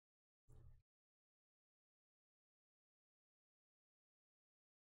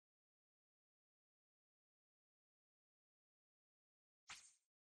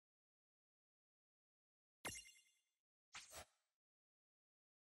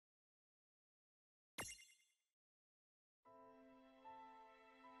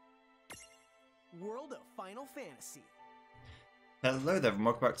World of Final Fantasy. Hello there, and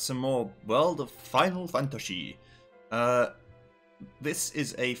welcome back to some more World of Final Fantasy. This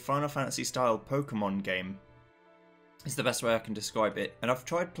is a Final Fantasy style Pokemon game. Is the best way I can describe it. And I've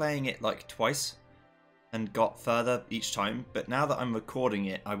tried playing it like twice and got further each time, but now that I'm recording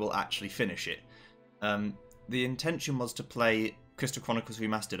it, I will actually finish it. The intention was to play Crystal Chronicles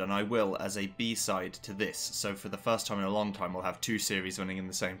Remastered, and I will as a B-side to this. So for the first time in a long time, I'll have two series running in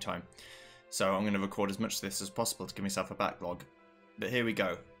the same time. So I'm going to record as much of this as possible to give myself a backlog. But here we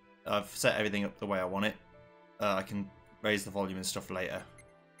go. I've set everything up the way I want it. I can raise the volume and stuff later.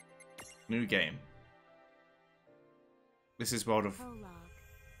 New game. This is World of... Prologue.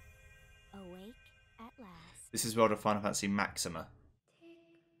 Awake at last. This is World of Final Fantasy Maxima. Tick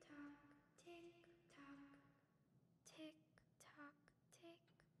tock, tick tock, tick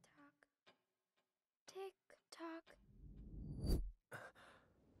tock, tick tock.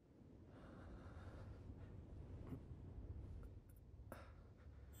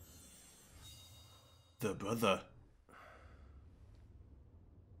 The brother.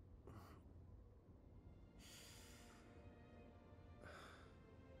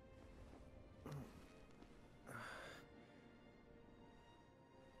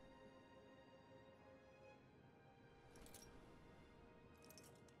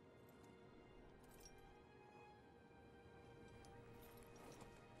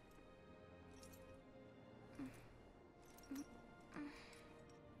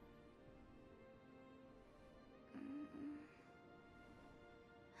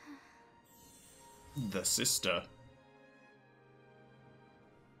 The sister.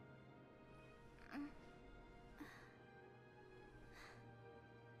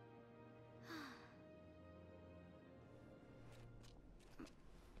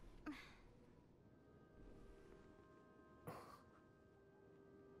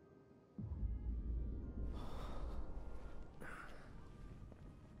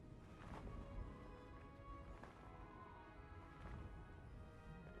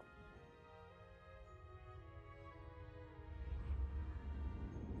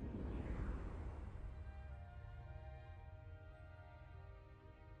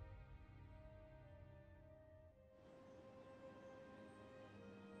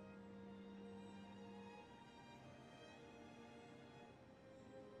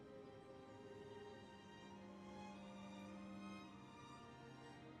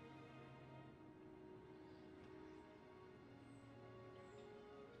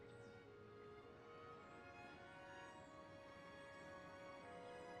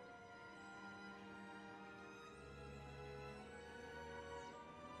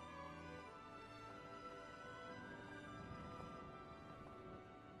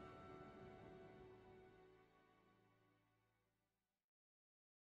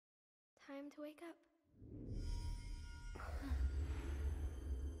 Time to wake up.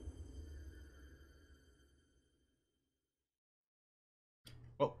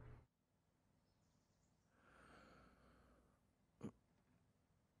 Oh.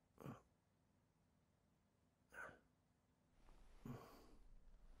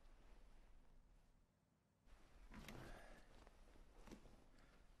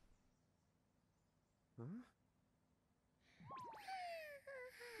 Huh?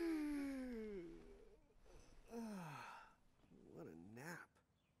 What a nap.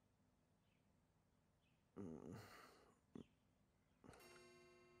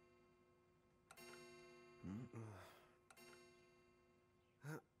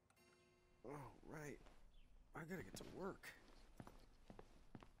 Oh, right. I gotta get to work.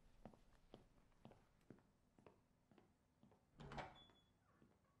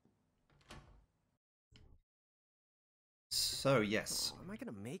 So, yes. Am I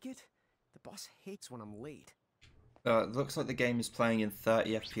gonna make it? The boss hates when I'm late. It looks like the game is playing in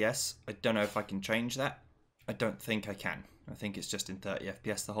 30 FPS. I don't know if I can change that. I don't think I can. I think it's just in 30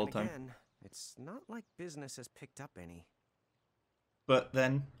 FPS the whole time. Again, it's not like business has picked up any. But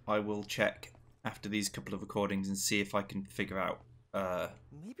then I will check after these couple of recordings and see if I can figure out...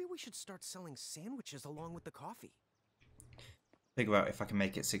 Maybe we should start selling sandwiches along with the coffee. Figure out if I can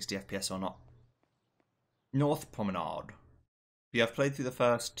make it 60 FPS or not. North Promenade. Yeah, I've played through the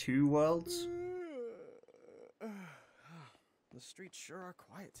first two worlds. The streets sure are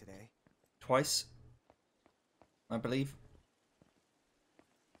quiet today. Twice, I believe.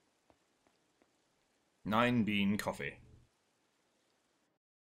 9-bean coffee.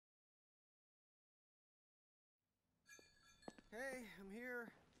 Hey, I'm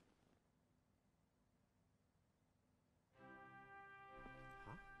here.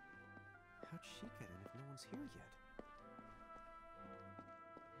 Huh? How'd she get in if no one's here yet?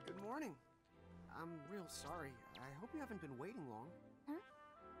 Good morning. I'm real sorry. I hope you haven't been waiting long.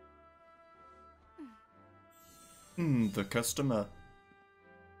 The customer.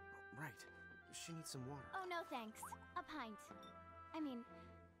 Right. She needs some water. Oh, no thanks. A pint. I mean,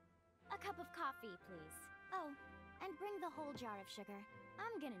 a cup of coffee, please. Oh, and bring the whole jar of sugar.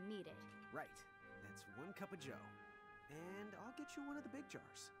 I'm gonna need it. Right. That's 1 cup of joe. And I'll get you one of the big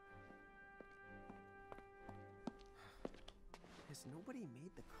jars. Has nobody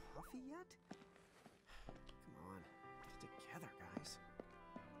made the coffee yet? Come on, get together, guys.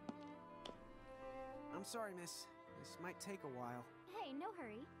 I'm sorry, miss. This might take a while. Hey, no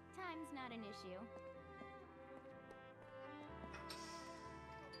hurry. Time's not an issue.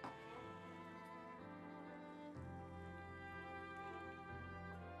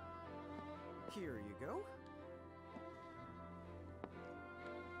 Here you go.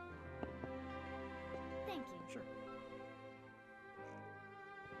 Thank you. Sure.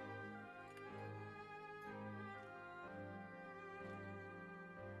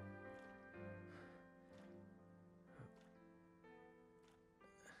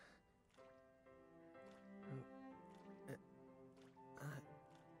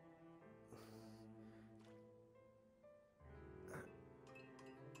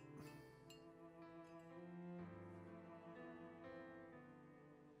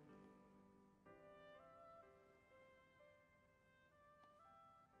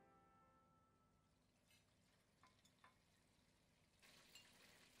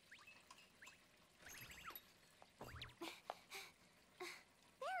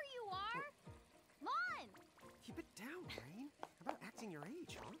 There you are! Lann! Keep it down, Rain. How about acting your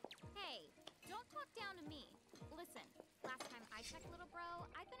age, huh? Hey, don't talk down to me. Listen, last time I checked, little bro,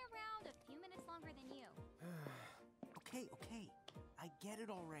 I've been around a few minutes longer than you. Okay. I get it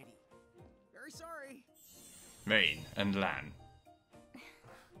already. Very sorry. Rain and Lann.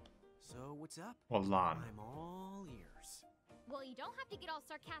 So, what's up? Or Lann. I'm all ears. Well, you don't have to get all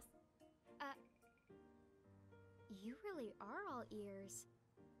sarcastic. You really are all ears.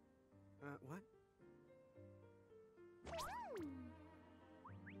 What?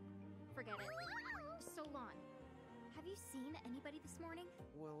 Forget it. So, Lann, have you seen anybody this morning?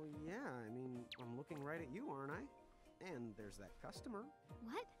 Well, yeah, I mean, I'm looking right at you, aren't I? And there's that customer.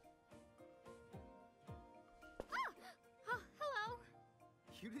 What? Hello.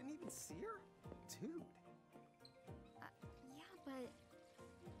 You didn't even see her? Dude. Yeah, but...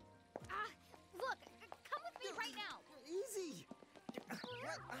 look, come with me right now. Easy!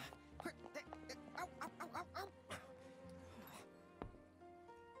 Ow, ow, ow, ow, ow.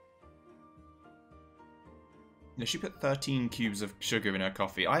 Now, she put 13 cubes of sugar in her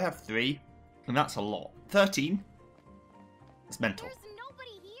coffee. I have 3, and that's a lot. 13? It's mental. There's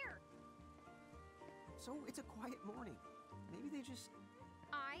nobody here. So, it's a quiet morning. Maybe they just...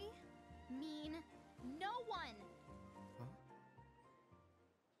 I mean no one. Huh?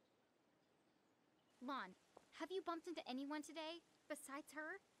 Lann, have you bumped into anyone today besides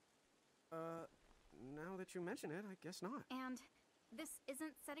her? Now that you mention it, I guess not. And this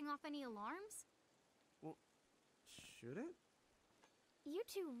isn't setting off any alarms? Well, should it? You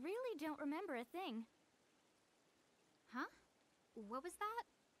two really don't remember a thing. Huh? What was that?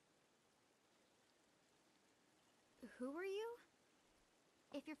 Who are you?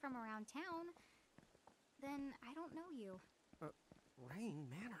 If you're from around town, then I don't know you. Rain,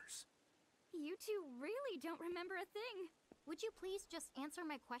 manners. You two really don't remember a thing. Would you please just answer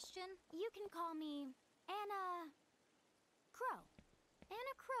my question? You can call me Anna Crow.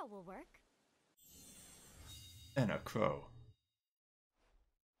 Anna Crow will work. And a crow.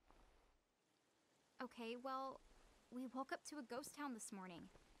 Okay, well, we woke up to a ghost town this morning.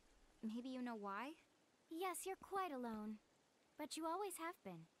 Maybe you know why? Yes, you're quite alone. But you always have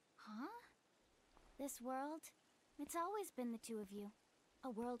been. Huh? This world, it's always been the two of you.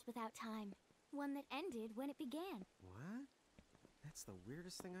 A world without time. One that ended when it began. What? That's the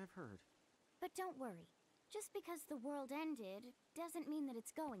weirdest thing I've heard. But don't worry. Just because the world ended doesn't mean that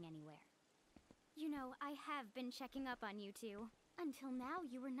it's going anywhere. You know, I have been checking up on you two. Until now,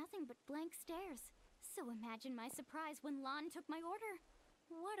 you were nothing but blank stares. So imagine my surprise when Lann took my order.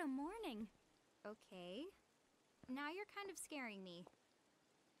 What a morning. Okay. Now you're kind of scaring me.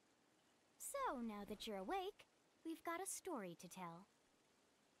 So, now that you're awake, we've got a story to tell.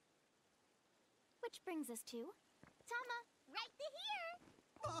 Which brings us to... Tama, right to here!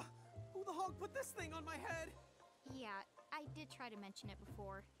 Who the hog put this thing on my head? Yeah, I did try to mention it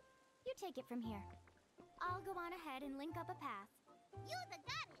before. You take it from here. I'll go on ahead and link up a path. You the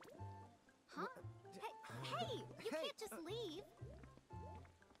got it! Huh? Hey, you can't just leave!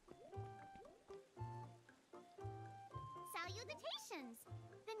 Salutations!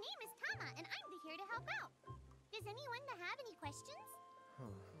 The name is Tama, and I'm the help out. Does anyone have any questions?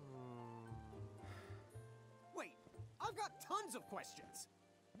 Wait, I've got tons of questions.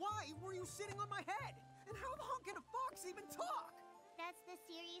 Why were you sitting on my head? And how the hell can a fox even talk? That's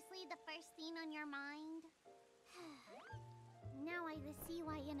seriously the first thing on your mind? Now I see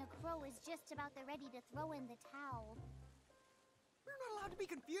why Inna Crow is just about ready to throw in the towel. We're not allowed to be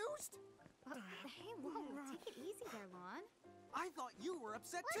confused? Hey, whoa, take it easy there, Lann. I thought you were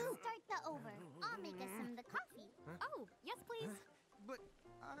upset Let's too. start the over. I'll make us some the coffee. Oh, yes, please. But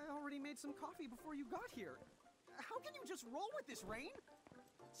I already made some coffee before you got here. How can you just roll with this, Rain?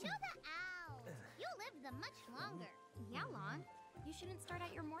 Chill the out. You'll live the much longer. Yeah, Lann. You shouldn't start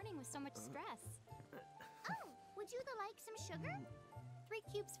out your morning with so much stress. Oh, would you like some sugar? 3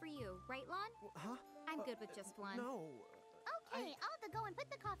 cubes for you, right, Lann? Huh? I'm good with just one. No. Okay, I'll go and put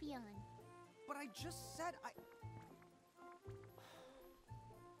the coffee on. But I just said I...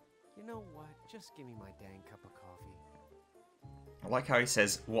 You know what? Just give me my dang cup of coffee. I like how he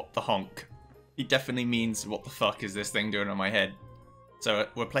says, what the honk. He definitely means, what the fuck is this thing doing on my head? So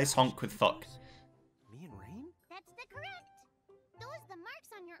replace honk with fuck. Me and Rain? That's the correct. The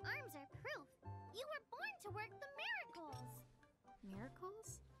marks on your arms are proof. You were born to work the miracles.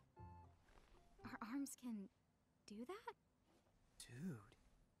 Miracles? Our arms can do that? Dude.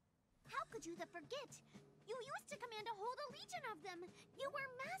 How could you forget? You used to command a whole legion of them. You were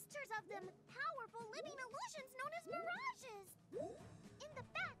masters of them. Powerful living illusions known as mirages. In the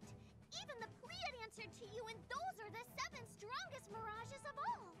fact, even the Pleiad answered to you, and those are the 7 strongest mirages of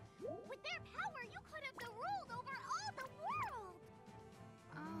all. With their power, you could have ruled over all the world.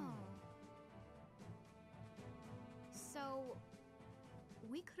 Oh. So,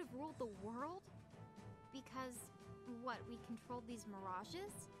 we could have ruled the world? Because, what, we controlled these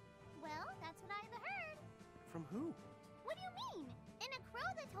mirages? Well, that's what I've heard. From who? What do you mean? In a crow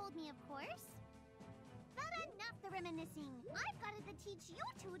that told me, of course. But enough the reminiscing. I've got to teach you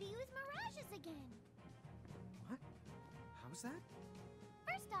two to use mirages again. What? How's that?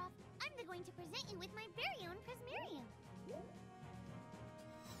 First off, I'm going to present you with my very own Prismarium.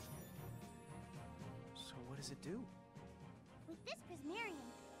 So what does it do? With this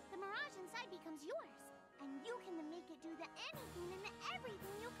Prismarium, the mirage inside becomes yours. And you can make it do anything and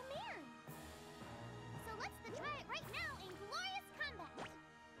everything you command. So let's try it right now in glorious combat.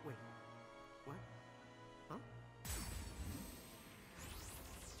 Wait. What? Huh?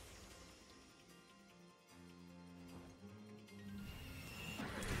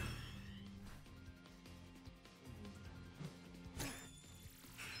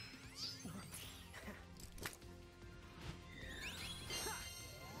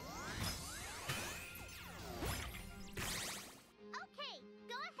 Okay,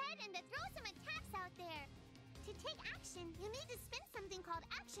 go ahead and throw some attacks out there. To take action, you need to spend something called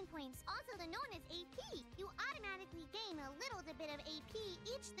action points, also known as AP. You automatically gain a little bit of AP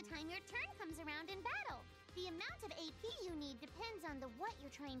each the time your turn comes around in battle. The amount of AP you need depends on what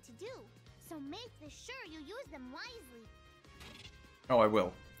you're trying to do, so make sure you use them wisely. Oh, I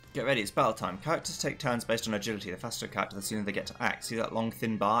will. Get ready, it's battle time. Characters take turns based on agility. The faster a character, the sooner they get to act. See that long,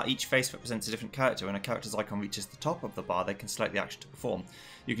 thin bar? Each face represents a different character. When a character's icon reaches the top of the bar, they can select the action to perform.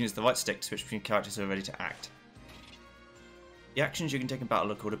 You can use the right stick to switch between characters who are ready to act. The actions you can take in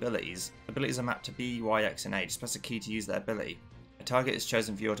battle are called abilities. Abilities are mapped to B, Y, X, and A. Just press a key to use their ability. A target is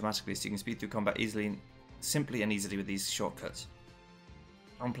chosen for you automatically, so you can speed through combat simply and easily with these shortcuts.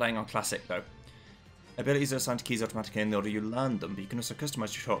 I'm playing on Classic though. Abilities are assigned to keys automatically in the order you learn them, but you can also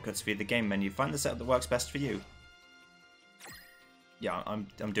customize your shortcuts via the game menu. Find the setup that works best for you. Yeah,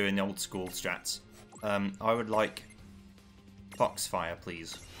 I'm doing the old school strats. I would like Foxfire,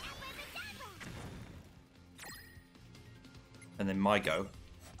 please. And then my go.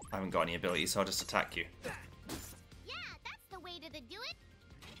 I haven't got any abilities, so I'll just attack you. Yeah, that's the way to do it.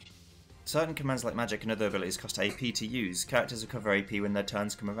 Certain commands like magic and other abilities cost AP to use. Characters recover AP when their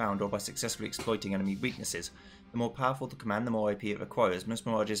turns come around or by successfully exploiting enemy weaknesses. The more powerful the command, the more AP it requires. Most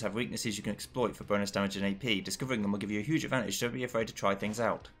mirages have weaknesses you can exploit for bonus damage and AP. Discovering them will give you a huge advantage, so don't be afraid to try things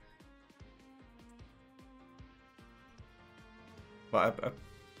out. But I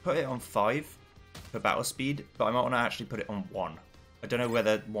put it on 5 for battle speed, but I might want to actually put it on 1. I don't know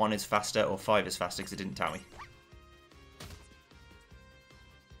whether 1 is faster or 5 is faster because it didn't tell me.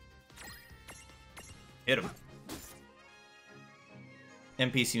 Hit him.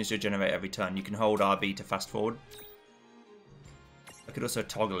 MP seems to regenerate every turn. You can hold RB to fast forward. I could also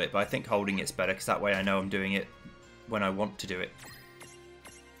toggle it, but I think holding it's better because that way I know I'm doing it when I want to do it.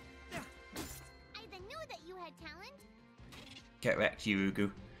 I knew that you had talent. Get wrecked, you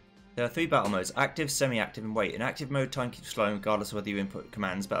Ugu. There are 3 battle modes: active, semi-active, and wait. In active mode, time keeps flowing regardless of whether you input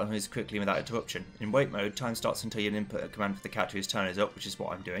commands. Battle moves quickly and without interruption. In wait mode, time starts until you input a command for the character whose turn is up, which is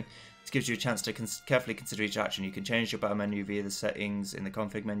what I'm doing. This gives you a chance to carefully consider each action. You can change your battle menu via the settings in the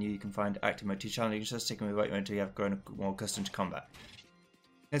config menu. You can find active mode too challenging, so sticking with wait mode until you have grown more accustomed to combat.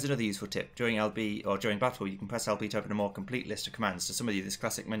 Here's another useful tip. During LB or during battle, you can press LB to open a more complete list of commands. To some of you, this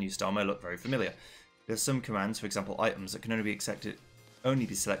classic menu style may look very familiar. There's some commands, for example items, that can only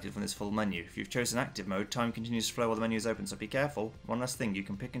be selected from this full menu. If you've chosen active mode, time continues to flow while the menu is open, so be careful. One last thing, you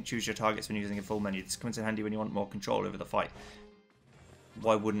can pick and choose your targets when using a full menu. This comes in handy when you want more control over the fight.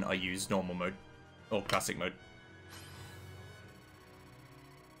 Why wouldn't I use normal mode? Or classic mode?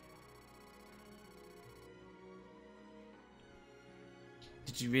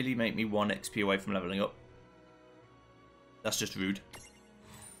 Did you really make me 1 XP away from leveling up? That's just rude.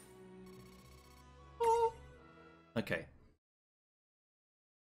 Okay.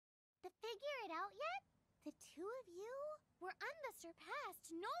 To figure it out yet? The two of you were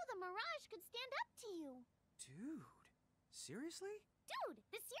unsurpassed. No, the Mirage could stand up to you. Dude, seriously? Dude,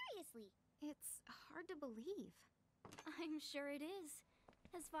 seriously. It's hard to believe. I'm sure it is.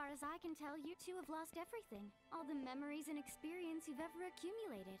 As far as I can tell, you two have lost everything. All the memories and experience you've ever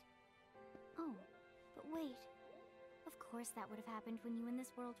accumulated. Oh, but wait. Of course that would have happened when you and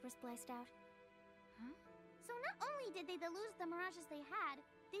this world were spliced out. Huh? So not only did they lose the Mirages they had,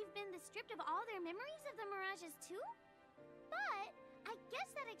 they've been stripped of all their memories of the Mirages too? But I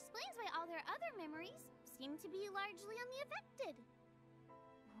guess that explains why all their other memories seem to be largely unaffected.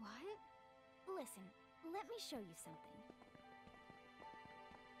 What? Listen, let me show you something.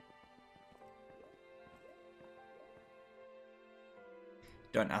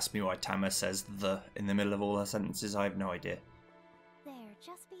 Don't ask me why Tama says "the" in the middle of all her sentences, I have no idea. There,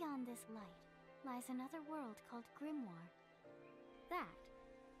 just beyond this light, lies another world called Grimoire. That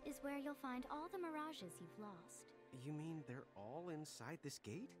is where you'll find all the mirages you've lost. You mean they're all inside this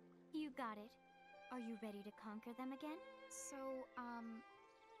gate? You got it. Are you ready to conquer them again? So,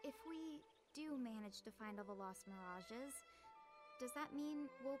 if we do manage to find all the lost mirages, does that mean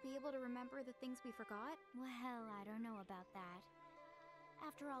we'll be able to remember the things we forgot? Well, I don't know about that.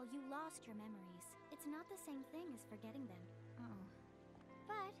 After all, you lost your memories. It's not the same thing as forgetting them. Oh.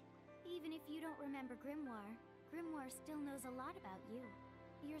 But even if you don't remember Grimoire, Grimoire still knows a lot about you.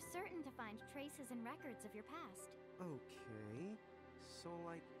 You're certain to find traces and records of your past. Okay, so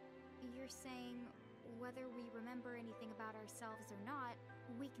like... You're saying whether we remember anything about ourselves or not,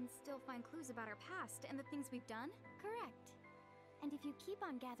 we can still find clues about our past and the things we've done? Correct. And if you keep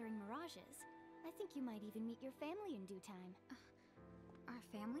on gathering mirages, I think you might even meet your family in due time. Our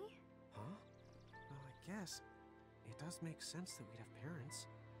family? Huh? Well, I guess it does make sense that we'd have parents.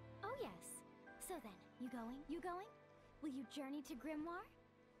 Oh yes. So then, you going? You going? Will you journey to Grimoire?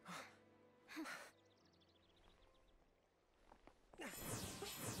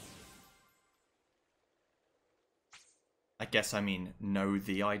 I guess I mean know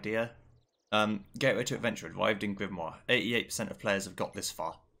the idea. Gateway to Adventure arrived in Grimoire. 88% of players have got this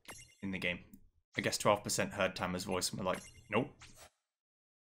far in the game. I guess 12% heard Tama's voice and were like, nope.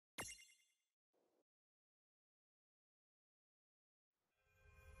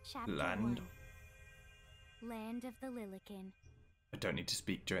 Chapter Land. 1. Land of the Lilikin. I don't need to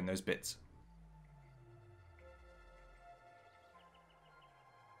speak during those bits.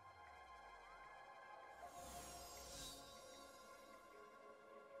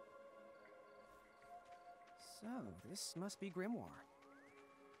 So, this must be Grimoire.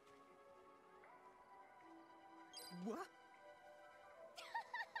 What?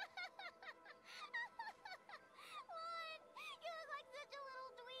 Lann, you look like such a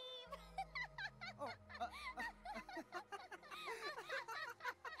little dweeb. Oh,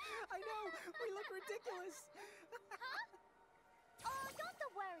 I know! We look ridiculous! Oh,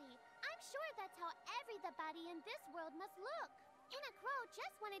 don't worry. I'm sure that's how everybody in this world must look. Anna Crow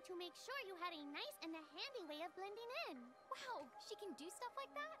just wanted to make sure you had a nice and a handy way of blending in. Wow, she can do stuff like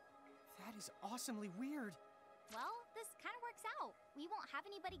that? That is awesomely weird. Well, this kind of works out. We won't have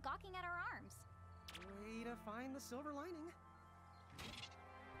anybody gawking at our arms. Way to find the silver lining.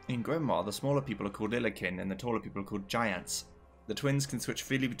 In Grimoire, the smaller people are called Lilikin and the taller people are called Giants. The twins can switch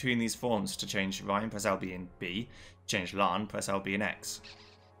freely between these forms. To change Ryan, press LB and B. To change Lann, press LB and X.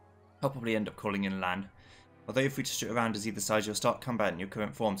 I'll probably end up calling in Lann. Although you're free to strut around as either side, you'll start combat in your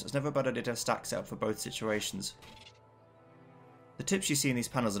current forms. It's never a bad idea to have stacks set up for both situations. The tips you see in these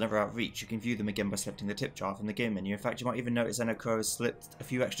panels are never out of reach. You can view them again by selecting the tip jar from the game menu. In fact, you might even notice Anna Crow has slipped a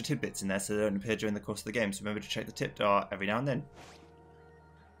few extra tidbits in there so they don't appear during the course of the game, so remember to check the tip jar every now and then.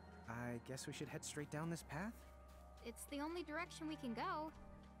 I guess we should head straight down this path? It's the only direction we can go.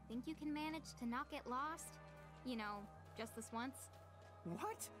 think you can manage to not get lost? You know, just this once?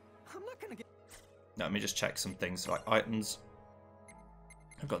 What? I'm not gonna get... Now, let me just check some things like items.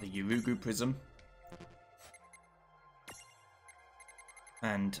 I've got the Urugu Prism.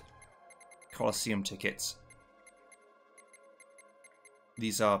 And Colosseum tickets.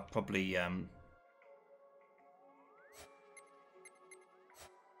 These are probably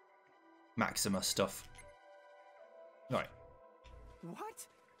Maxima stuff. Right. What?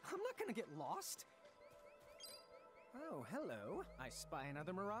 I'm not gonna get lost. Oh, hello. I spy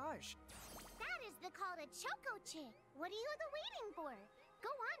another mirage. That is the call to Choco Chick. What are you waiting for? Go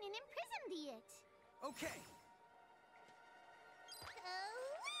on and imprison the it. Okay.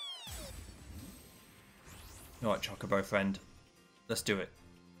 Alright, Chocobo friend. Let's do it.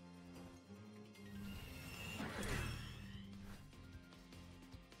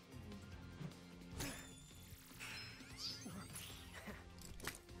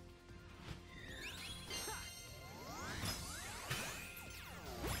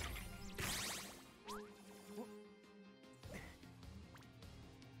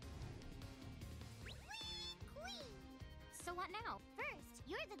 So what now? First,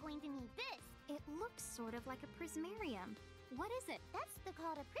 you're going to need this. It looks sort of like a prismarium. What is it? That's the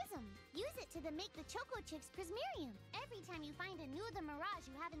call to Prism. Use it to make the Choco Chick's Prismarium. Every time you find a new the Mirage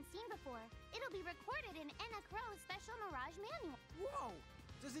you haven't seen before, it'll be recorded in Enna Crow's special Mirage manual. Whoa!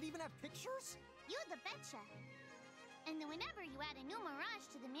 Does it even have pictures? You the betcha. And then whenever you add a new Mirage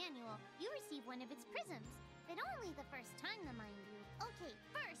to the manual, you receive one of its prisms. But only the first time, mind you. Okay,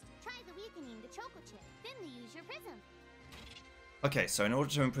 first, try the weakening the Choco Chick. Then use your prism. Okay, so in order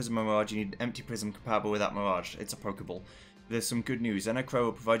to imprison a Mirage, you need an empty prism compatible with that Mirage. It's a Pokeball. There's some good news. Enocro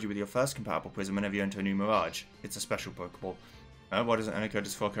will provide you with your first compatible prism whenever you enter a new Mirage. It's a special Pokeball. Why doesn't Enocro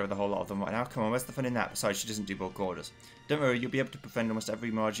just fork over the whole lot of them right now? Come on, where's the fun in that? Besides, she doesn't do bulk orders. Don't worry, you'll be able to befriend almost every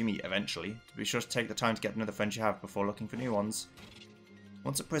Mirage you meet eventually. Be sure to take the time to get another friend you have before looking for new ones.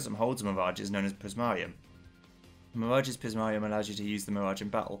 Once a prism holds a Mirage, it is known as Prismarium. Mirage's Prismarium allows you to use the Mirage in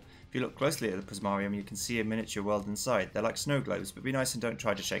battle. If you look closely at the Prismarium, you can see a miniature world inside. They're like snow globes, but be nice and don't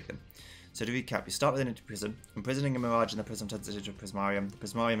try to shake them. So to recap, you start with an empty prism. Imprisoning a Mirage and the prism turns it into a Prismarium. The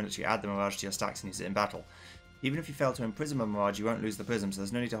Prismarium will literally add the Mirage to your stacks and use it in battle. Even if you fail to imprison a Mirage, you won't lose the prism, so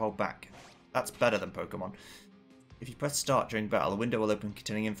there's no need to hold back. That's better than Pokemon. If you press start during battle, a window will open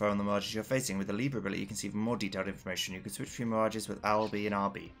containing info on the Mirages you're facing. With the Libra ability, you can see even more detailed information. You can switch between Mirages with LB and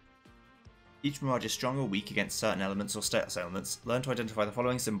RB. Each Mirage is strong or weak against certain elements or status elements. Learn to identify the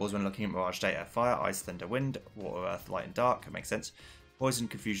following symbols when looking at Mirage data. Fire, Ice, Thunder, Wind, Water, Earth, Light and Dark, that makes sense. Poison,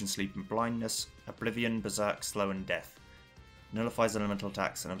 Confusion, Sleep and Blindness. Oblivion, Berserk, Slow and Death. Nullifies elemental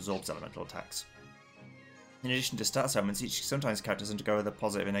attacks and absorbs elemental attacks. In addition to status elements, each sometimes characters undergo other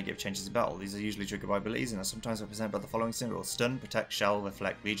positive and negative changes in battle. These are usually triggered by abilities and are sometimes represented by the following symbols. Stun, Protect, Shell,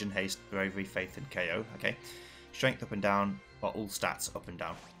 Reflect, Regen, Haste, Bravery, Faith and KO. Okay. Strength up and down, or all stats up and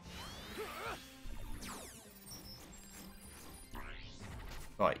down.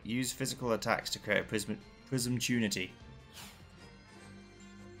 Right, use physical attacks to create a prism tunity.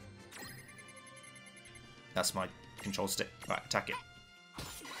 That's my control stick. Right, attack it.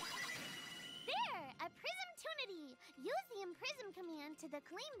 There! A Prism Tunity! Use the Imprism command to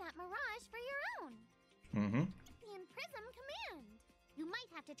claim that Mirage for your own. The Imprism command. You might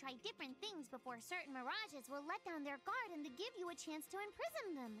have to try different things before certain Mirages will let down their guard and to give you a chance to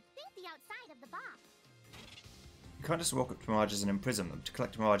imprison them. Think the outside of the box. You can't just walk up to Mirages and imprison them. To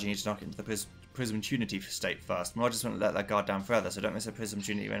collect a Mirage, you need to knock it into the Prism Tunity state first. Mirages won't let their guard down further, so don't miss a Prism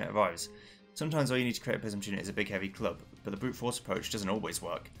Tunity when it arrives. Sometimes all you need to create a Prism Tunity is a big heavy club, but the brute force approach doesn't always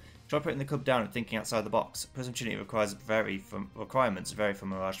work. Try putting the club down and thinking outside the box. Prism Tunity requirements vary from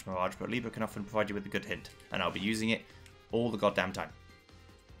Mirage to Mirage, but Libra can often provide you with a good hint, and I'll be using it all the goddamn time.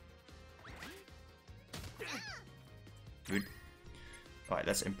 Good. Right,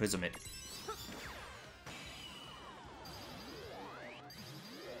 let's imprison it.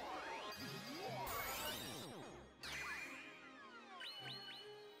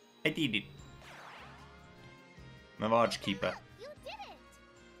 I did it. Mirage Keeper. You did it!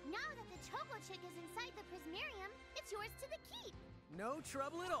 Now that the Choco Chick is inside the Prismarium, it's yours to the keep. No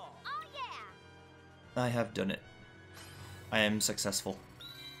trouble at all. Oh yeah! I have done it. I am successful.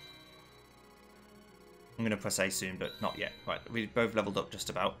 I'm going to press A soon, but not yet. Right, we both leveled up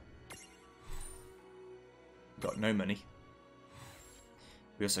just about. Got no money.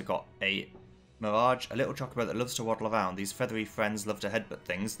 We also got a Mirage, a little chocobo that loves to waddle around. These feathery friends love to headbutt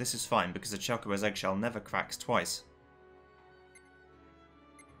things. This is fine because the chocobo's eggshell never cracks twice.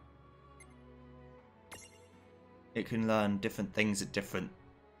 It can learn different things at different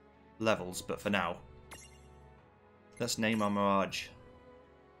levels, but for now, let's name our Mirage.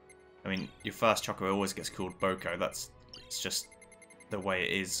 I mean, your first Choco always gets called Boko. It's just the way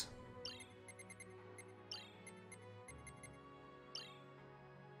it is.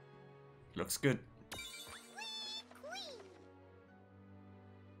 Looks good.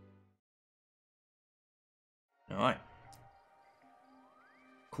 Alright.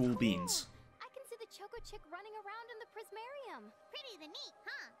 Cool beans. I can see the Choco Chick running around in the Prismarium. Pretty the neat,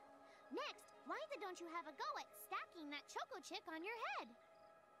 huh? Next, why don't you have a go at stacking that Choco Chick on your head?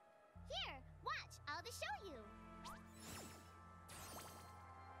 Here, watch, I'll just show you.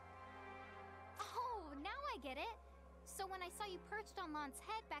 Oh, now I get it. So when I saw you perched on Lann's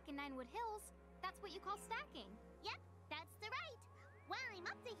head back in Ninewood Hills, that's what you call stacking. Yep, that's the right. While I'm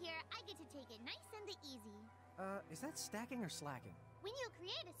up to here, I get to take it nice and easy. Is that stacking or slacking? When you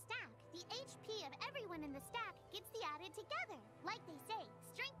create a stack, the HP of everyone in the stack gets the added together. Like they say,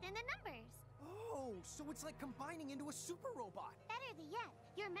 strengthen the numbers. Oh, so it's like combining into a super robot. Better yet,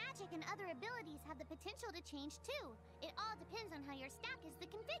 your magic and other abilities have the potential to change too. It all depends on how your stack is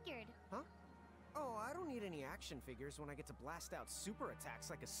configured. Huh? Oh, I don't need any action figures when I get to blast out super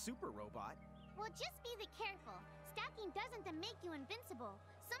attacks like a super robot. Well, just be careful. Stacking doesn't make you invincible.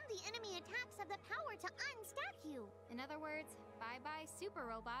 Some of the enemy attacks have the power to unstack you. In other words, bye-bye super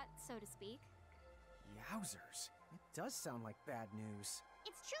robot, so to speak. Yowzers. It does sound like bad news.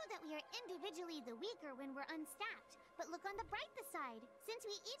 It's true that we are individually the weaker when we're unstacked, but look on the brighter side. Since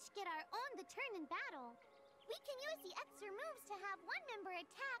we each get our own turn in battle, we can use the extra moves to have one member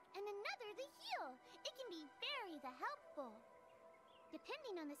attack and another to heal. It can be very helpful.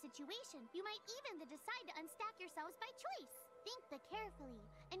 Depending on the situation, you might even decide to unstack yourselves by choice. Think carefully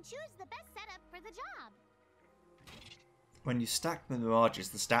and choose the best setup for the job. When you stack the mirages,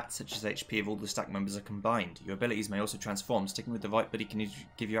 the stats such as HP of all the stack members are combined. Your abilities may also transform. Sticking with the right buddy can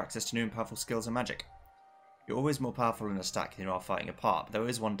give you access to new and powerful skills and magic. You're always more powerful in a stack than you are fighting apart, but there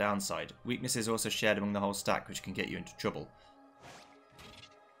is one downside. Weakness is also shared among the whole stack, which can get you into trouble.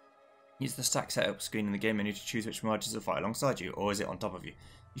 Use the stack setup screen in the game menu to choose which mirages will fight alongside you, or is it on top of you.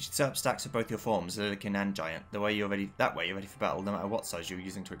 You should set up stacks for both your forms, Lilikin and Giant. That way you're ready for battle no matter what size you're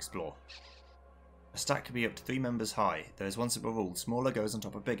using to explore. A stack can be up to 3 members high. There is one simple rule: smaller goes on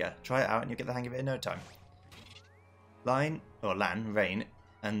top of bigger. Try it out and you'll get the hang of it in no time. Lann, Rain,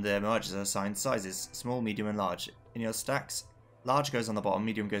 and the mirages are assigned sizes: small, medium and large. In your stacks, large goes on the bottom,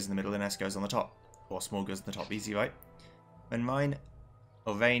 medium goes in the middle, and S goes on the top. Or small goes on the top. Easy, right? When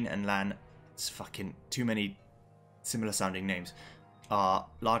Rain and Lann, it's fucking too many similar sounding names, are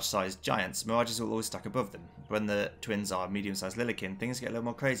large-sized giants, mirages will always stack above them. When the twins are medium-sized Lilikin, things get a little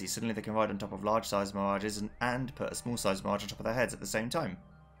more crazy. Suddenly they can ride on top of large-sized mirages and put a small-sized mirage on top of their heads at the same time.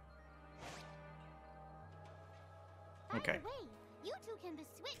 Okay. By the way, you two can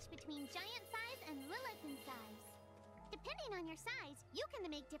switch between giant size and Lilikin size. Depending on your size, you can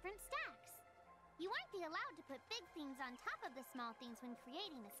make different stacks. You aren't allowed to put big things on top of the small things when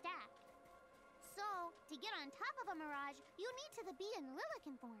creating a stack. So, to get on top of a mirage, you need to be in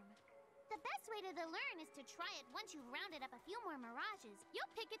Lilikin form. The best way to learn is to try it once you've rounded up a few more mirages. You'll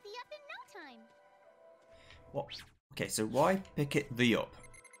pick it up in no time. What? Okay, so why pick it up?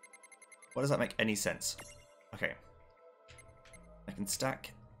 Why does that make any sense? Okay. I can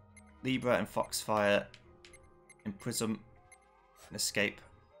stack Libra and Foxfire in Prism and Escape.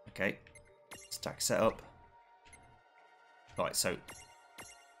 Okay. Stack setup. Right, so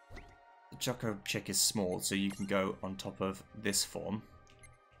the Choco Chick is small, so you can go on top of this form.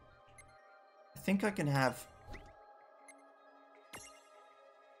 I think I can have...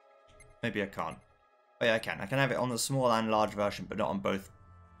 Maybe I can't. Oh yeah, I can. I can have it on the small and large version, but not on both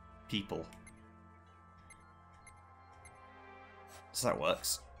people. So that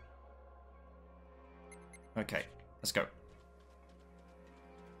works. Okay, let's go.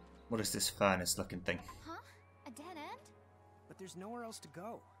 What is this furnace looking thing? Huh? A dead end? But there's nowhere else to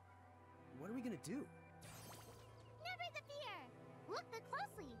go. What are we gonna do? Never the fear! Look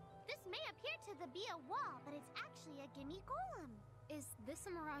closely. This may appear to be a wall, but it's actually a gimme golem. Is this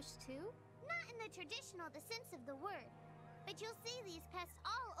a mirage too? Not in the traditional sense of the word, but you'll see these pests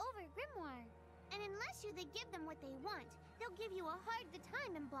all over Grimoire. And unless you give them what they want, they'll give you a hard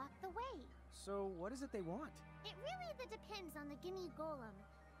time and block the way. So what is it they want? It really depends on the gimme golem.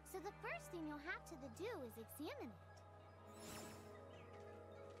 So the first thing you'll have to do is examine it.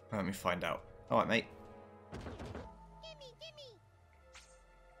 Let me find out. Alright, mate. Gimme!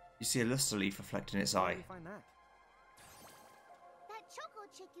 You see a luster leaf reflecting its Where eye. do we find that? That Choco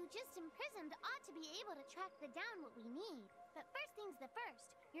Chick you just imprisoned ought to be able to track down what we need. But first things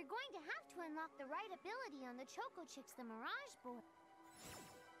first, you're going to have to unlock the right ability on the Choco Chick's the Mirage Board.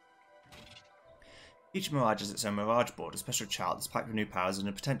 Each mirage has its own mirage board, a special chart that's packed with new powers and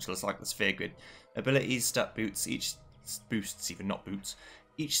a potential that's like the sphere grid. Abilities, stat boosts, each boosts, even not boots.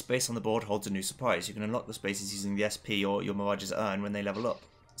 Each space on the board holds a new surprise. You can unlock the spaces using the SP or your mirages earn when they level up.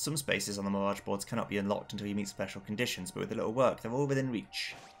 Some spaces on the mirage boards cannot be unlocked until you meet special conditions, but with a little work, they're all within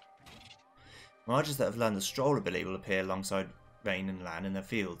reach. Mirages that have learned the Stroll ability will appear alongside Rain and Lann in their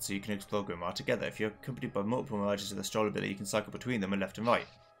field, so you can explore Grimoire together. If you're accompanied by multiple mirages with the Stroll ability, you can cycle between them and left and right.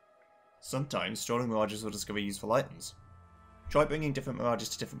 Sometimes, strolling mirages will discover useful items. Try bringing different mirages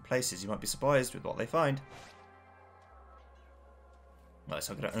to different places, you might be surprised with what they find. Right,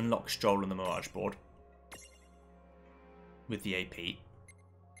 so I'm going to unlock Stroll on the mirage board with the AP.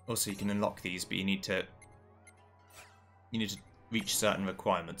 Also, you can unlock these, but you need to reach certain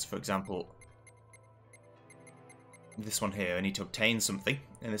requirements. For example, this one here, I need to obtain something,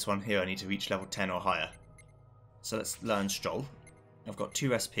 and this one here, I need to reach level 10 or higher. So let's learn Stroll. I've got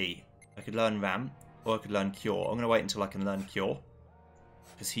 2 SP. I could learn Ram, or I could learn Cure. I'm going to wait until I can learn Cure,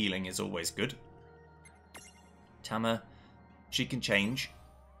 because healing is always good. Tama, she can change.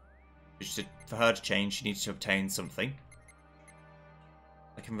 For her to change, she needs to obtain something.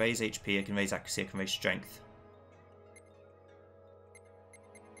 I can raise HP, I can raise accuracy, I can raise strength.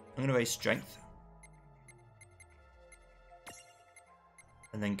 I'm going to raise strength.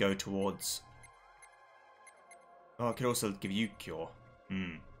 And then go towards... Oh, I could also give you Cure.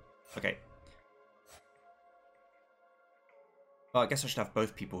 Okay. Well, I guess I should have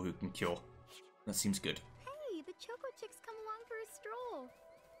both people who can cure. That seems good. Hey, the Choco Chick's come along for a stroll.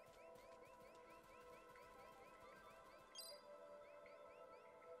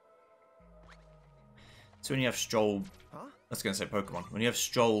 So when you have Stroll... Huh? I was going to say Pokemon. When you have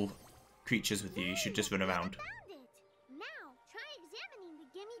Stroll creatures with you, you should just run around. Found it. Now, try examining the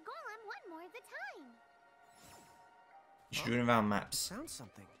Gimme Golem one more at a time. You should run around maps, Found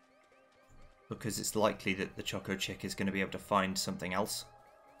something. because it's likely that the Choco Chick is going to be able to find something else.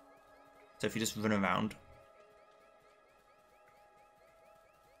 So if you just run around...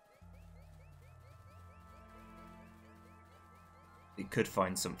 it could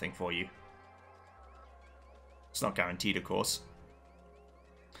find something for you. It's not guaranteed, of course.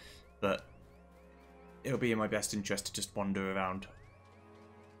 But it'll be in my best interest to just wander around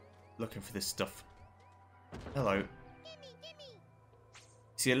looking for this stuff. Hello. Gimme, gimme.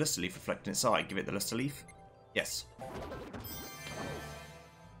 See a luster leaf reflecting its eye. Give it the luster leaf. Yes.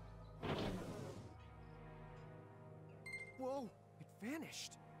 Whoa, it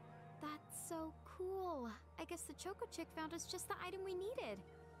vanished. That's so cool. I guess the Choco Chick found us just the item we needed.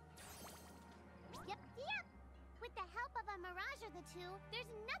 Yep, yep. With the help of a Mirage or the two, there's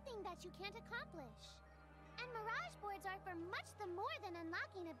nothing that you can't accomplish. And Mirage boards are for much the more than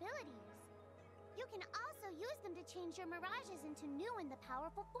unlocking abilities. You can also use them to change your Mirages into new and the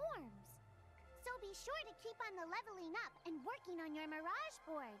powerful forms. So be sure to keep on the leveling up and working on your Mirage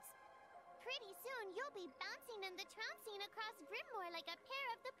boards. Pretty soon, you'll be bouncing and the trouncing across Grimoire like a pair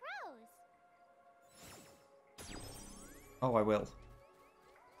of the pros. Oh, I will.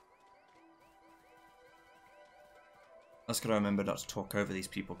 I just gotta remember not to talk over these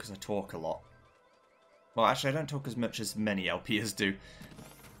people, because I talk a lot. Well, actually, I don't talk as much as many LPers do,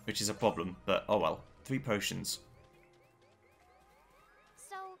 which is a problem, but oh well. 3 potions.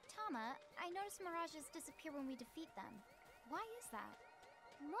 So, Tama, I noticed Mirages disappear when we defeat them. Why is that?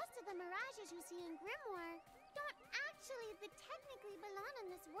 Most of the Mirages you see in Grimoire don't actually technically belong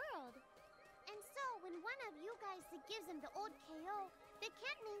in this world. And so, when one of you guys gives them the old KO, they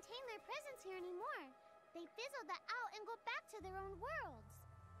can't maintain their presence here anymore. They fizzle that out and go back to their own worlds.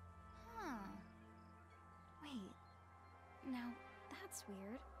 Huh. Wait. Now, that's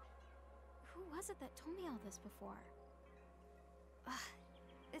weird. Who was it that told me all this before?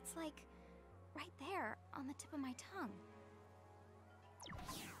 It's like right there on the tip of my tongue.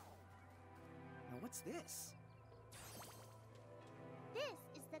 Now what's this? This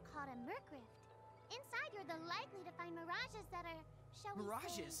is called a Mercrift. Inside, you're likely to find Mirages that are, shall we say...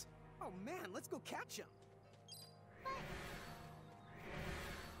 Mirages? Oh man, let's go catch them.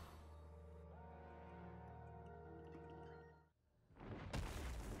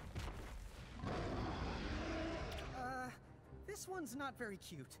 This one's not very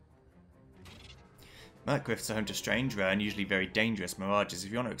cute. Mercrifts are home to strange, rare, and usually very dangerous mirages.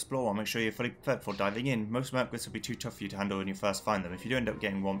 If you want to explore one, make sure you're fully prepared before diving in. Most Mercrifts will be too tough for you to handle when you first find them. If you do end up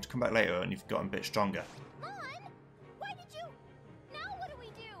getting whomped, come back later and you've gotten a bit stronger. Lann? Why did you... Now what do we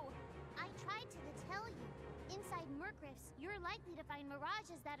do? I tried to tell you. Inside Mercrifts, you're likely to find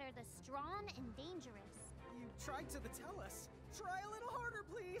Mirages that are the strong and dangerous. You tried to tell us. Try a little harder,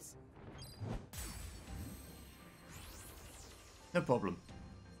 please. No problem.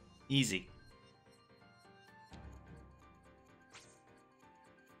 Easy.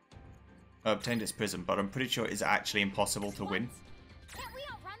 obtained its prism, but I'm pretty sure it's actually impossible to win. Can't we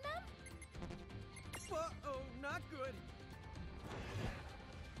outrun them? Uh-oh, not good.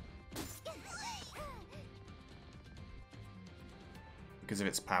 Because of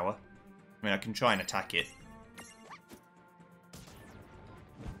its power. I mean, I can try and attack it.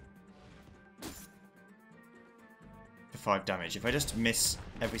 For 5 damage. If I just miss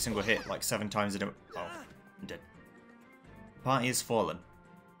every single hit like 7 times in a... Oh, I'm dead. The party has fallen.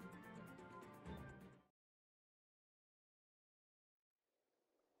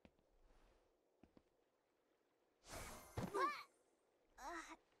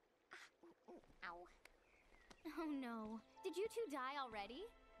 Ow. Oh no. Did you two die already?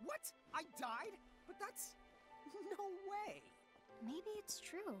 What? I died? But that's... no way. Maybe it's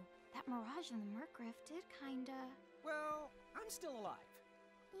true. That mirage in the Murkriff did kinda... Well, I'm still alive.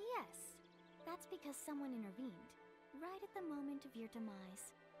 Yes. That's because someone intervened, right at the moment of your demise,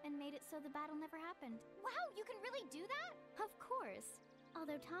 and made it so the battle never happened. Wow, you can really do that? Of course.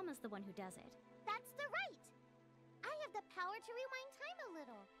 Although Tama's the one who does it. That's the right. I have the power to rewind time a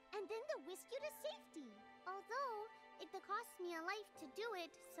little, and then to whisk you to safety. Although, it costs me a life to do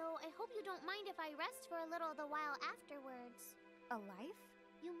it, so I hope you don't mind if I rest for a little the while afterwards. A life?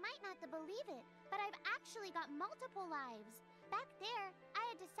 You might not believe it, but I've actually got multiple lives. Back there, I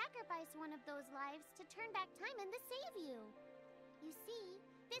had to sacrifice one of those lives to turn back time and to save you. You see,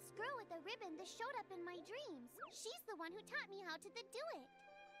 this girl with the ribbon that showed up in my dreams, she's the one who taught me how to do it.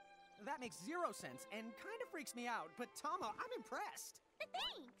 That makes 0 sense and kind of freaks me out, but Tama, I'm impressed.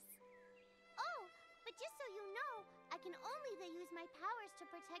 Thanks! Oh, but just so you know, I can only use my powers to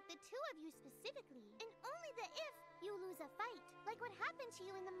protect the two of you specifically, and only if you lose a fight, like what happened to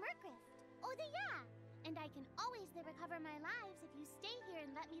you in the Murkriff. Oh, yeah! And I can always recover my lives if you stay here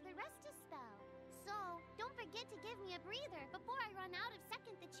and let me rest a spell. So, don't forget to give me a breather before I run out of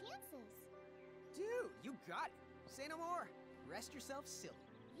second the chances. Dude, you got it. Say no more. Rest yourself silly.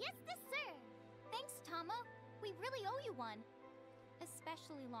 Yes, sir. Thanks, Tama. We really owe you one.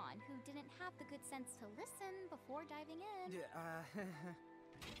 Especially Lann, who didn't have the good sense to listen before diving in.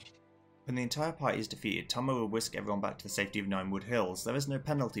 When the entire party is defeated, Tama will whisk everyone back to the safety of Ninewood Hills. There is no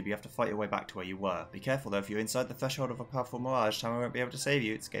penalty, but you have to fight your way back to where you were. Be careful though, if you're inside the threshold of a powerful mirage, Tama won't be able to save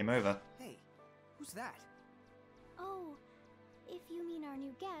you. It's game over. Hey, who's that? Oh, if you mean our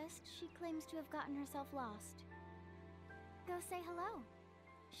new guest, she claims to have gotten herself lost. Go say hello.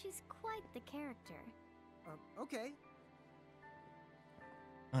 She's quite the character. Okay.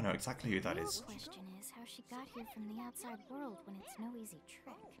 I know exactly who that The is. real question is how she got here from the outside world when it's no easy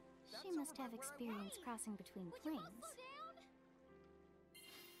trick. She must have experience crossing between planes.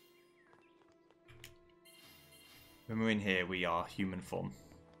 When we're in here, we are human form.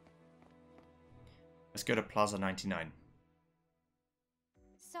 Let's go to Plaza 99.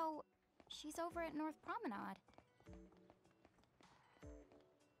 So, she's over at North Promenade.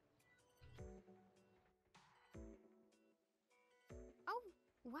 Oh,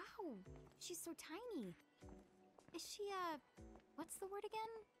 wow! She's so tiny. Is she, what's the word again?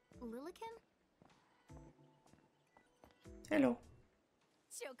 Lilican? Hello.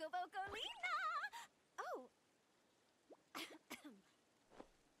 Chocobocolina! Oh.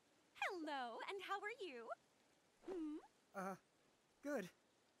 Hello, and how are you? Good.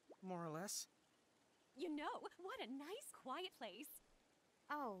 More or less. You know, what a nice, quiet place.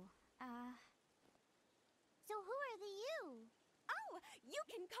 Oh, So who are the you? Oh, you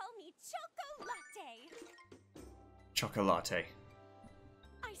can call me Chocolate. Chocolate.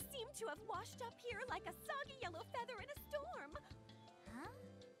 I seem to have washed up here like a soggy yellow feather in a storm. Huh?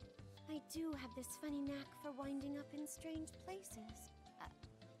 I do have this funny knack for winding up in strange places.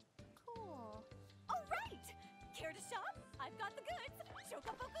 cool. All right! Care to shop? I've got the goods.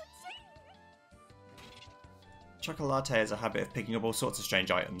 Chocoboco-ching! Chocolate has a habit of picking up all sorts of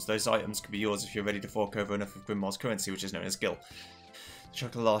strange items. Those items can be yours if you're ready to fork over enough of Grimmar's currency, which is known as gil.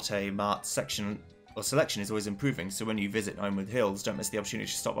 Chocolate Mart's selection is always improving, so when you visit Ninewood Hills, don't miss the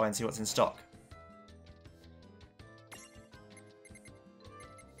opportunity to stop by and see what's in stock.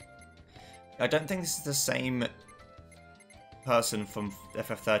 I don't think this is the same person from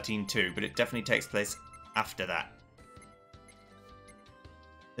FF13-2, but it definitely takes place after that.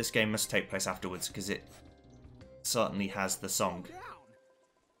 This game must take place afterwards, because it certainly has the song. Calm down.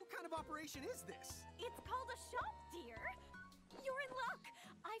 What kind of operation is this? It's called a shop, dear. You're in luck.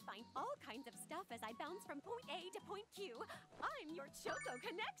 I find all kinds of stuff as I bounce from point A to point Q. I'm your Choco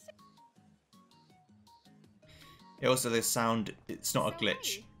connection. Also, this sound, it's not a So,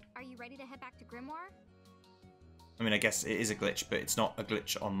 glitch. hey, are you ready to head back to Grimoire? I mean, I guess it is a glitch, but it's not a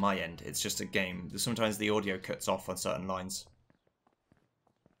glitch on my end. It's just a game. Sometimes the audio cuts off on certain lines.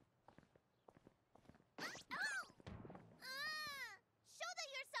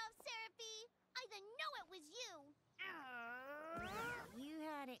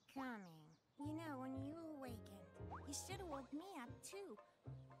 it coming. You know, when you awakened, you should have woke me up too.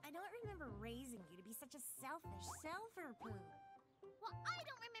 I don't remember raising you to be such a selfish self-poo. Well, I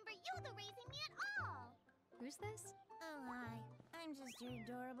don't remember you raising me at all. Who's this? Oh, hi. I'm just your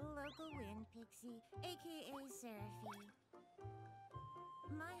adorable local wind pixie, aka Seraphie.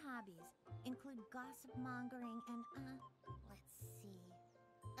 My hobbies include gossip mongering and, let's see.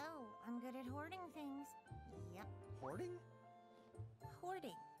 Oh, I'm good at hoarding things. Yep. Hoarding?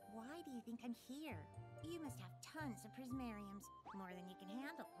 Hoarding. Why do you think I'm here? You must have tons of prismariums. More than you can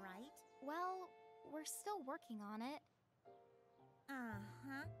handle, right? Well, we're still working on it.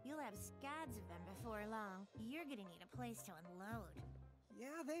 Uh-huh. You'll have scads of them before long. You're gonna need a place to unload.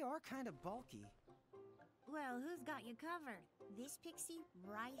 Yeah, they are kind of bulky. Well, who's got you covered? This pixie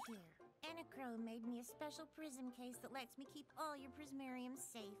right here. Anacro made me a special prism case that lets me keep all your prismariums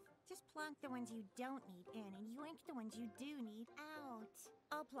safe. Just plonk the ones you don't need in and yoink the ones you do need out.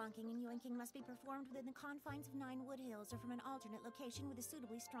 All plonking and yoinking must be performed within the confines of 9 Wood Hills or from an alternate location with a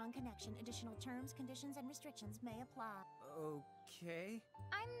suitably strong connection. Additional terms, conditions, and restrictions may apply. Okay.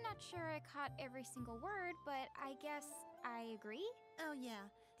 I'm not sure I caught every single word, but I guess I agree? Oh yeah,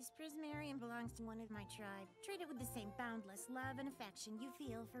 this prismarium belongs to one of my tribe. Treat it with the same boundless love and affection you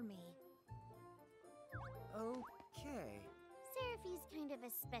feel for me. Okay. Seraphie's kind of a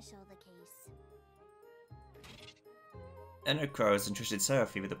special the case. Enocro has entrusted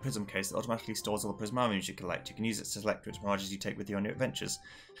Seraphie with a prism case that automatically stores all the prismariums you collect. You can use it to select which mirages you take with you on your adventures.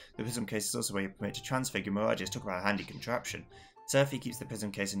 The prism case is also where you're permitted to transfigure mirages. Talk about a handy contraption. Seraphie keeps the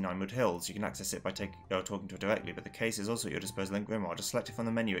prism case in 9 Wood Hills. You can access it by talking to it directly, but the case is also at your disposal in Grimoire. Just select it from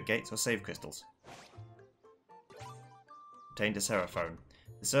the menu at gates or save crystals. Obtained a Seraphone.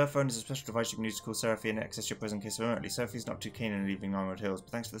 The Seraphone is a special device you can use to call Seraphie and access your prism case remotely. Seraphie's not too keen on leaving 9 Wood Hills, but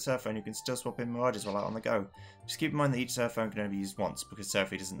thanks to the Seraphone you can still swap in mirages while out on the go. Just keep in mind that each Seraphone can only be used once, because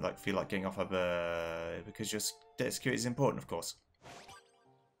Seraphie doesn't feel like getting off because your data security is important, of course.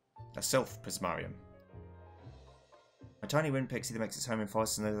 A Sylph Prismarium. A tiny wind pixie that makes its home in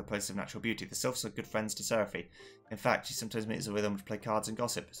forests and other places of natural beauty. The Sylphs are good friends to Seraphie. In fact, she sometimes meets with them to play cards and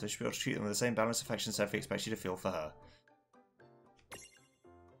gossip, so she'll be able to treat them with the same balanced affection Seraphie expects you to feel for her.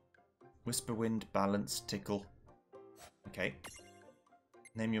 Whisper Wind, Balance, Tickle. Okay.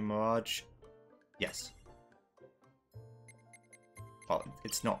 Name your mirage. Yes. Well,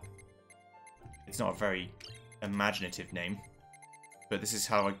 it's not a very imaginative name, but this is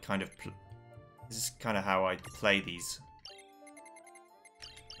how I this is kind of how I play these.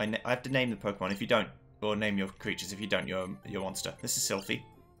 I have to name the Pokemon. If you don't, or name your creatures. If you don't, you're a monster. This is Sylphie,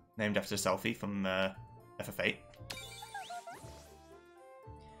 named after Selphie from FF8.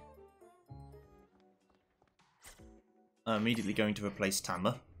 I'm immediately going to replace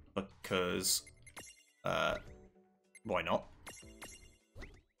Tama, because, why not?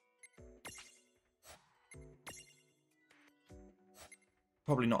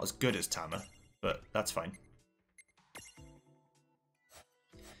 Probably not as good as Tama, but that's fine.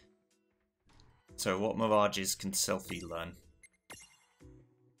 So what mirages can Selphie learn?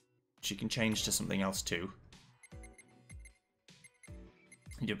 She can change to something else too.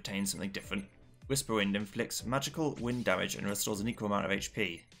 You obtain something different. Whisper Wind inflicts magical wind damage and restores an equal amount of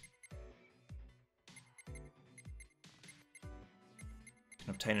HP. Can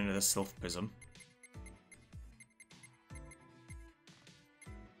obtain another Sylph Prism.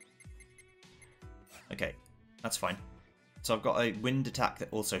 Okay, that's fine. So I've got a wind attack that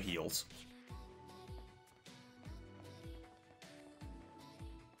also heals.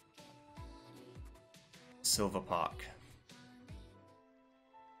 Silver Park.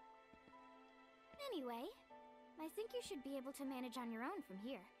 Anyway, I think you should be able to manage on your own from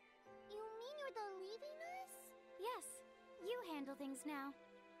here. You mean you're the leaving us? Yes, you handle things now.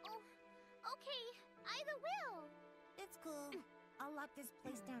 Oh, okay. Either will. It's cool. I'll lock this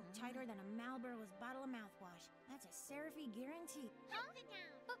place down tighter than a Marlboro's bottle of mouthwash. That's a Seraphie guarantee. Huh?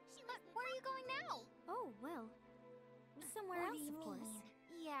 Where are you going now? Oh, well, somewhere What else, do you of course. mean?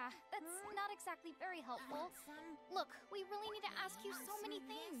 Yeah, that's not exactly very helpful. Look, we really need to ask you so many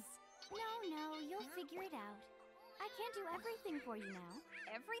things. No, you'll figure it out. I can't do everything for you now.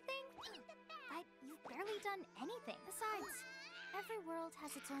 Everything? But you've barely done anything. Besides, every world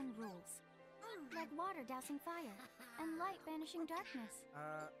has its own rules. Like water dousing fire, and light banishing darkness.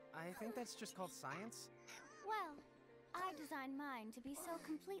 I think that's just called science. Well, I designed mine to be so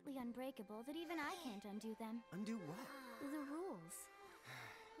completely unbreakable that even I can't undo them. Undo what? The rules.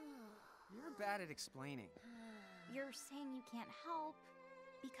 You're bad at explaining. You're saying you can't help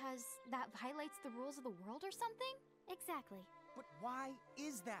because that violates the rules of the world or something? Exactly. But why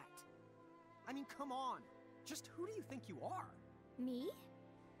is that? I mean, come on. Just who do you think you are? Me?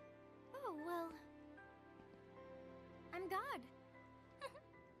 Oh, well... I'm God.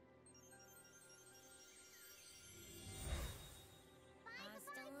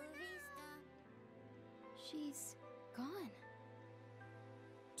 She's gone.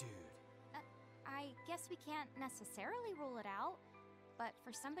 Dude. I guess we can't necessarily rule it out, but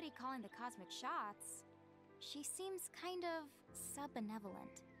for somebody calling the cosmic shots, she seems kind of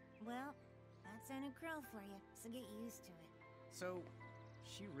sub-benevolent. Well, that's Anna Crow for you, so get used to it. So,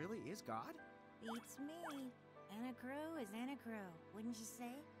 she really is God? Beats me. Anna Crow is Anna Crow, wouldn't you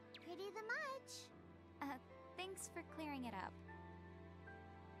say? Pretty the much. Thanks for clearing it up.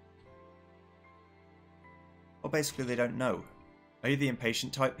 Well, basically they don't know. Are you the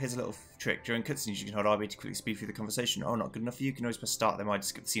impatient type? Here's a little trick. During cutscenes you can hold RB to quickly speed through the conversation. Oh, not good enough for you? You can always press start, they might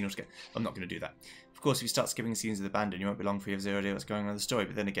skip the scene altogether. I'm not going to do that. Of course, if you start skipping scenes with abandon, you won't be long for you have zero idea what's going on in the story,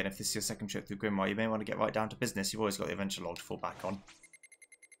 but then again, if this is your second trip through Grimoire, you may want to get right down to business. You've always got the adventure log to fall back on.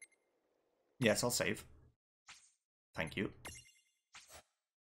 Yes, I'll save. Thank you.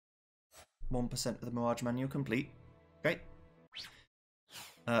 1% of the Mirage manual complete. Great.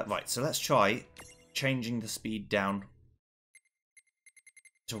 Right, so let's try changing the speed down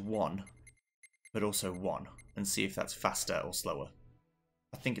to 1, but also 1, and see if that's faster or slower.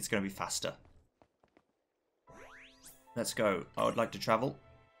 I think it's going to be faster. Let's go. I would like to travel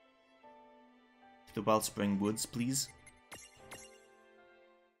to the Wellspring Woods, please.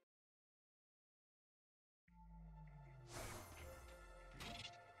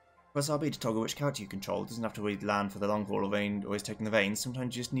 Press RB to toggle which character you control. It doesn't have to read Lann for the long haul or always taking the veins.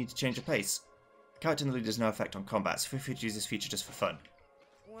 Sometimes you just need to change your pace. The character in the lead has no effect on combat, so feel free to use this feature just for fun.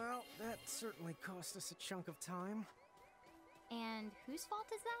 Well, that certainly cost us a chunk of time. And whose fault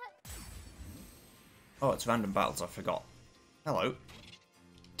is that? Oh, it's random battles, I forgot. Hello.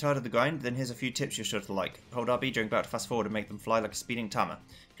 Tired of the grind? Then here's a few tips you're sure to like. Hold RB during battle to fast forward and make them fly like a speeding timer.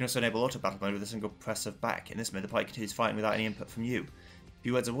 You can also enable auto battle mode with a single press of back. In this mode, the party continues fighting without any input from you. A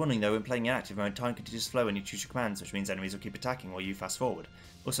few words of warning though, when playing in active mode, time continues to flow when you choose your commands, which means enemies will keep attacking while you fast forward.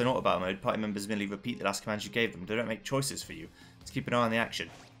 Also in auto battle mode, party members merely repeat the last commands you gave them. They don't make choices for you. Just keep an eye on the action.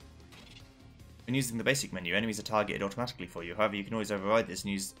 When using the basic menu, enemies are targeted automatically for you. However, you can always override this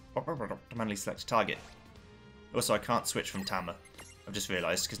and use to manually select a target. Also, I can't switch from Tama. I've just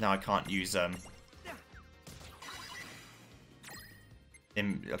realised, because now I can't use I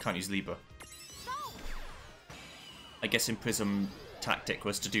can't use Libra. I guess in Prism tactic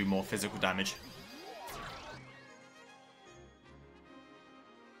was to do more physical damage.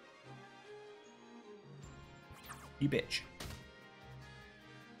 You bitch.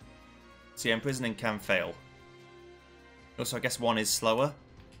 So yeah, imprisoning can fail. Also, I guess 1 is slower.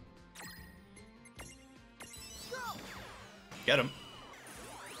 Get him.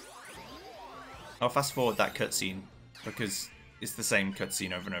 I'll fast forward that cutscene because it's the same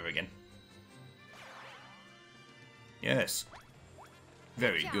cutscene over and over again. Yes.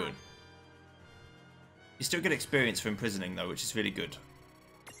 Very good. You still get experience for imprisoning though, which is really good.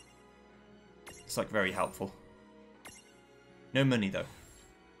 It's like very helpful. No money though.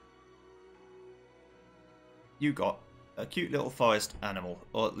 You got a cute little forest animal,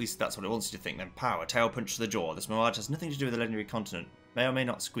 or at least that's what it wants you to think. Then power, tail punch to the jaw. This mirage has nothing to do with the legendary continent. May or may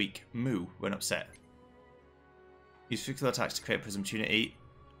not squeak, moo when upset. Use physical attacks to create prism opportunity.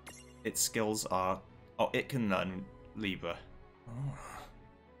 Its skills are... Oh, it can learn Libra. Oh,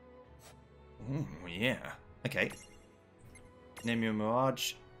 yeah. Okay. Name your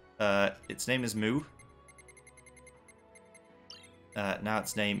mirage. Its name is Moo. Now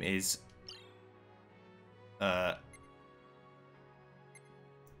its name is...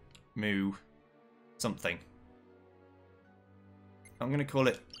 Moo something. I'm going to call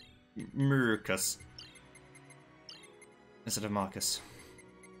it Murucus instead of Marcus.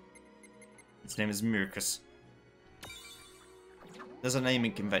 Its name is Murucus. There's a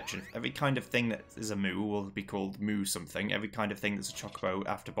naming convention. Every kind of thing that is a moo will be called moo something. Every kind of thing that's a chocobo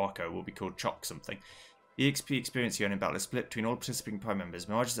after Bocco will be called choc something. The EXP experience you earn in battle is split between all participating prime members.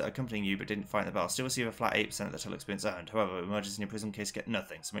 Mirages that are accompanying you but didn't fight in the battle still receive a flat 8% of the total experience earned. However, Mirages in your prism case get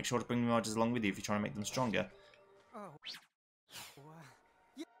nothing, so make sure to bring Mirages along with you if you're trying to make them stronger. Oh.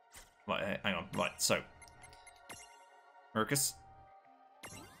 Yeah. Right, hang on. Right, so. Mercus.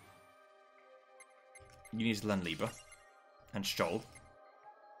 You need to learn Libra. And Stroll.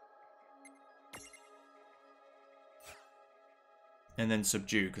 And then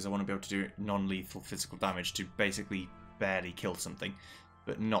Subdue, because I want to be able to do non-lethal physical damage to basically barely kill something,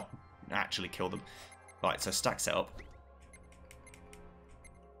 but not actually kill them. Right, so stack setup.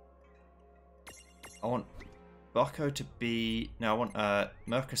 I want Bocco to be... No, I want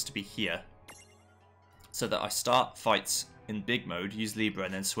Mercus to be here. So that I start fights in big mode, use Libra,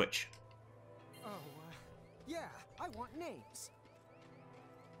 and then switch. I want names.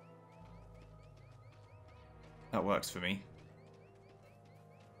 That works for me.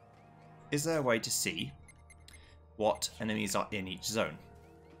 Is there a way to see what enemies are in each zone?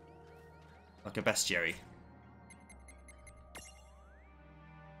 Like a bestiary.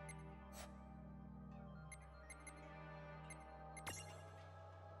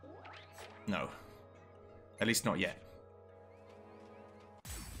 No. At least not yet.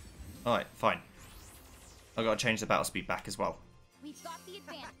 Alright, fine. I've got to change the battle speed back as well. We've got the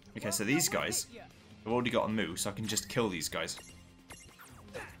advantage. Okay, so these guys, I've already got a move, so I can just kill these guys.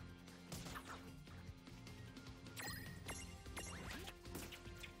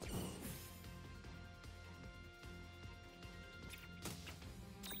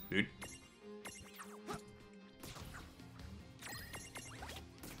 Dude.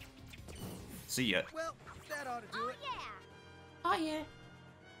 See ya. Well, that ought to do it. Yeah. Oh yeah.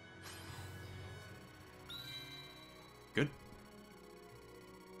 Good.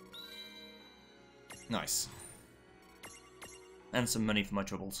 Nice. And some money for my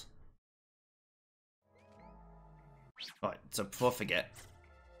troubles. Right, so before I forget,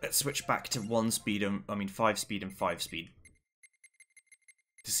 let's switch back to 1 speed and 5 speed and 5 speed.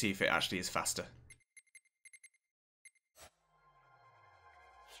 To see if it actually is faster.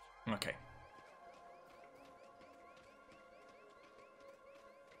 Okay.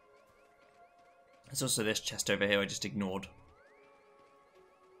 There's also this chest over here I just ignored.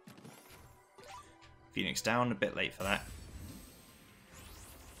 Phoenix down, a bit late for that.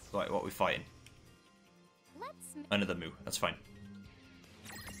 Right, what are we fighting? Another Moo, that's fine.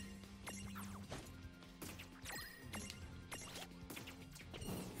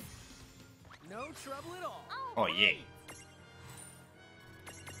 No trouble at all. Oh yeah.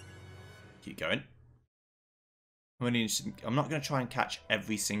 Keep going. I'm not going to try and catch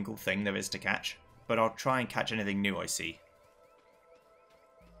every single thing there is to catch, but I'll try and catch anything new I see.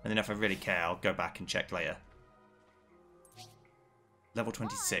 And then if I really care, I'll go back and check later. Level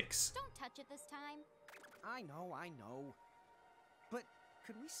 26. Don't touch it this time. I know. But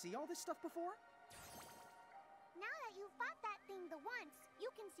could we see all this stuff before? Now that you've fought that thing the once, you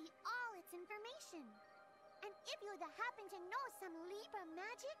can see all its information. And if you happen to know some Libra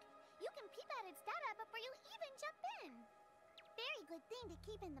magic, you can peep at its data before you even jump in. Very good thing to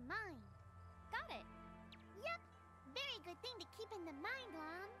keep in the mind. Got it. Yep, very good thing to keep in the mind,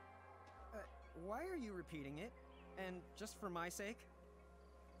 Lann. Why are you repeating it? And just for my sake?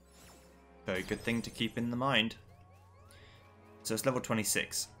 Very good thing to keep in the mind. So it's level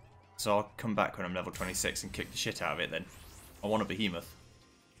 26. So I'll come back when I'm level 26 and kick the shit out of it then. I want a behemoth.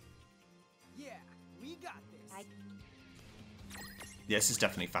 Yeah, we got this. Yeah, this is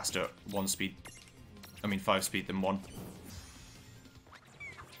definitely faster at 5 speed than 1.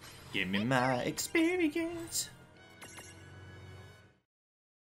 Give me my experience.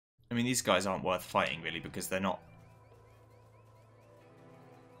 I mean, these guys aren't worth fighting really because they're not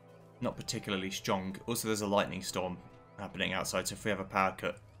particularly strong. Also, there's a lightning storm happening outside, so if we have a power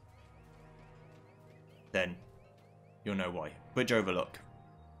cut, then you'll know why. Bridge overlook.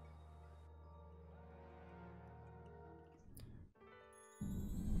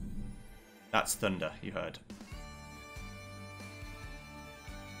 That's thunder, you heard.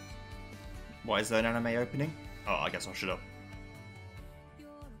 Why is there an anime opening? Oh, I guess I'll shut up.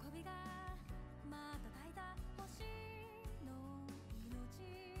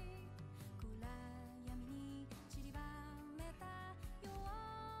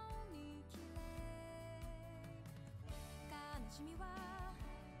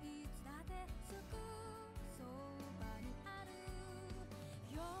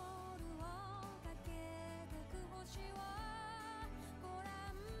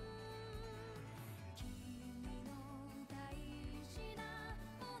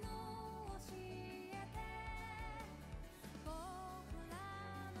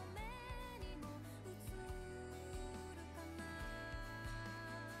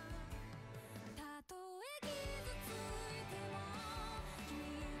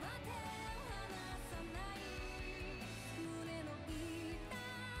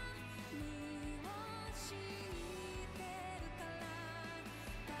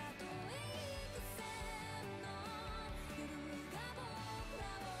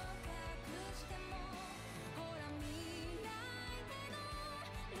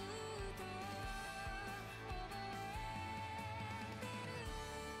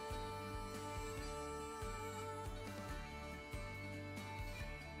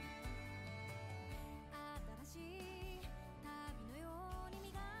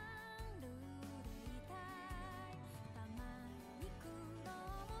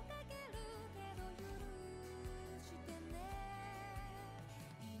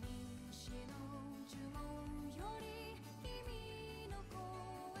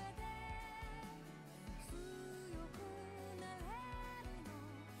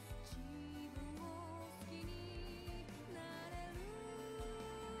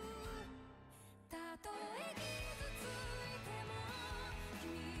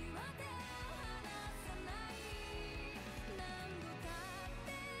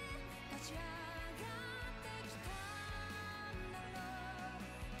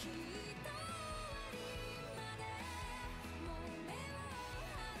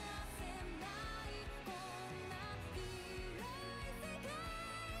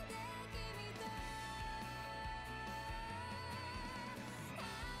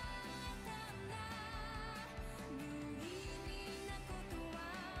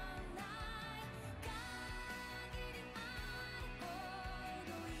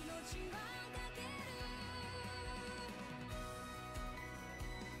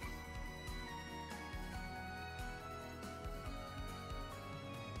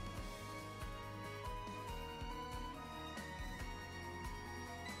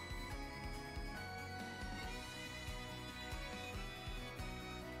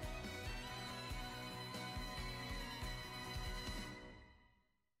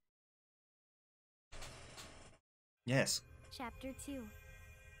 Yes. Chapter 2.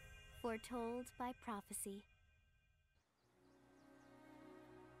 Foretold by Prophecy.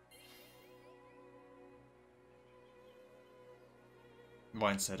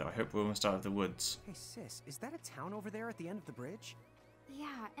 Ryan said, I hope we're almost out of the woods. Hey sis, is that a town over there at the end of the bridge?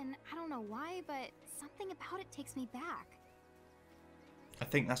 Yeah, and I don't know why, but something about it takes me back. I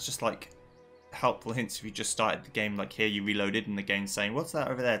think that's just like helpful hints if you just started the game, like here you reloaded and the game's saying, what's that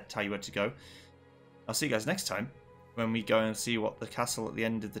over there to tell you where to go. I'll see you guys next time when we go and see what the castle at the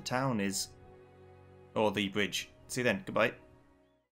end of the town is. Or the bridge. See you then. Goodbye.